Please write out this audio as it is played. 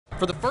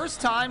For the first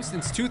time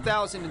since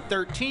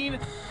 2013,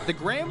 the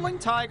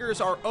Grambling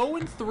Tigers are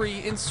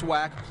 0-3 in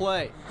SWAC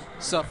play,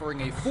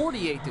 suffering a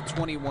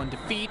 48-21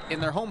 defeat in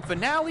their home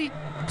finale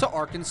to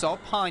Arkansas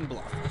Pine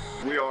Bluff.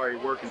 We are a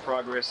work in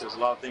progress. There's a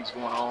lot of things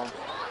going on,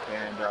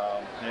 and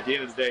at the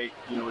end of the day,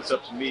 you know, it's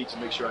up to me to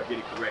make sure I get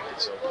it corrected.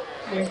 So,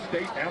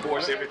 of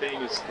course,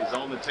 everything is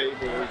on the table.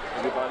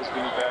 Everybody's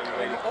being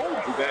evaluated.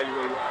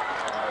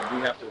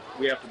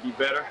 We have to be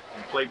better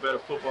and play better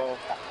football.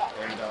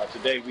 And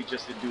today we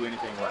just didn't do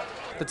anything right.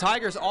 The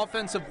Tigers'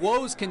 offensive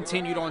woes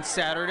continued on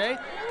Saturday,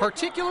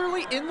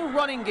 particularly in the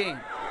running game.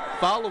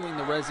 Following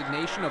the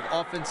resignation of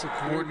offensive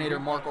coordinator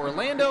Mark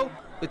Orlando,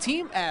 the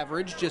team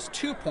averaged just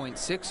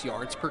 2.6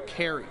 yards per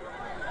carry.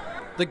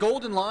 The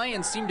Golden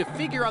Lions seemed to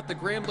figure out the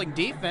Grambling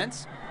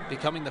defense,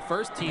 becoming the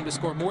first team to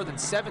score more than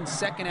 7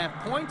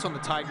 second-half points on the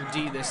Tiger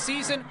D this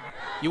season.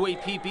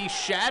 UAPB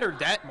shattered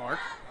that mark,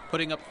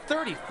 putting up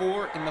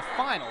 34 in the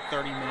final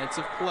 30 minutes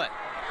of play.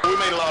 We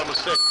made a lot of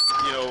mistakes,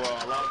 you know,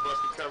 a lot of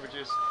busted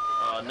coverages,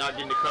 not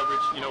getting the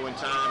coverage, you know, in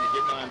time to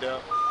get lined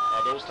up,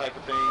 those type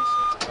of things.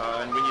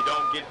 And when you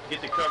don't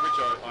get the coverage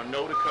or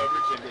know the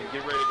coverage and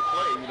get ready to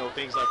play, you know,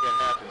 things like that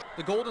happen.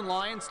 The Golden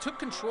Lions took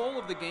control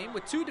of the game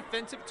with 2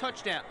 defensive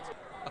touchdowns.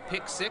 A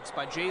pick-6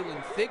 by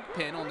Jalen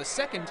Thigpen on the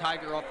second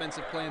Tiger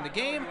offensive play in the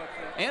game,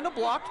 and a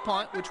blocked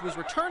punt which was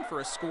returned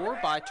for a score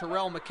by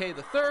Terrell McKay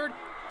III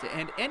to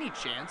end any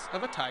chance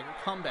of a Tiger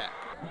comeback.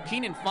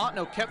 Keenan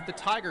Fontenot kept the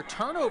Tiger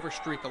turnover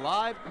streak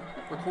alive,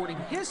 recording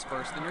his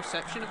first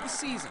interception of the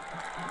season.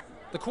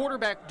 The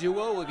quarterback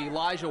duo of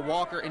Elijah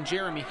Walker and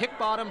Jeremy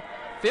Hickbottom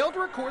failed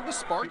to record the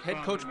spark head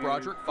coach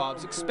Broderick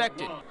Fobbs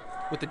expected,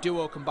 with the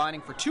duo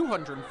combining for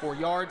 204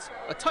 yards,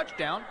 a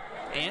touchdown,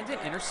 and an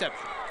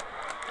interception.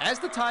 As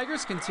the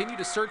Tigers continue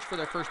to search for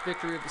their first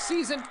victory of the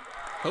season,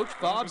 Coach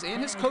Fobbs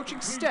and his coaching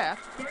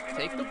staff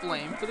take the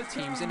blame for the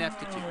team's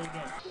ineptitude.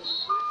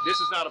 This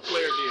is not a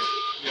player deal.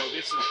 You know,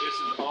 this is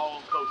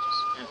all coaches,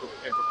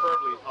 and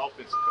preferably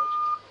offensive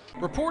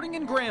coaches. Reporting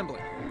in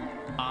Grambling,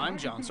 I'm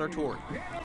John Sartori.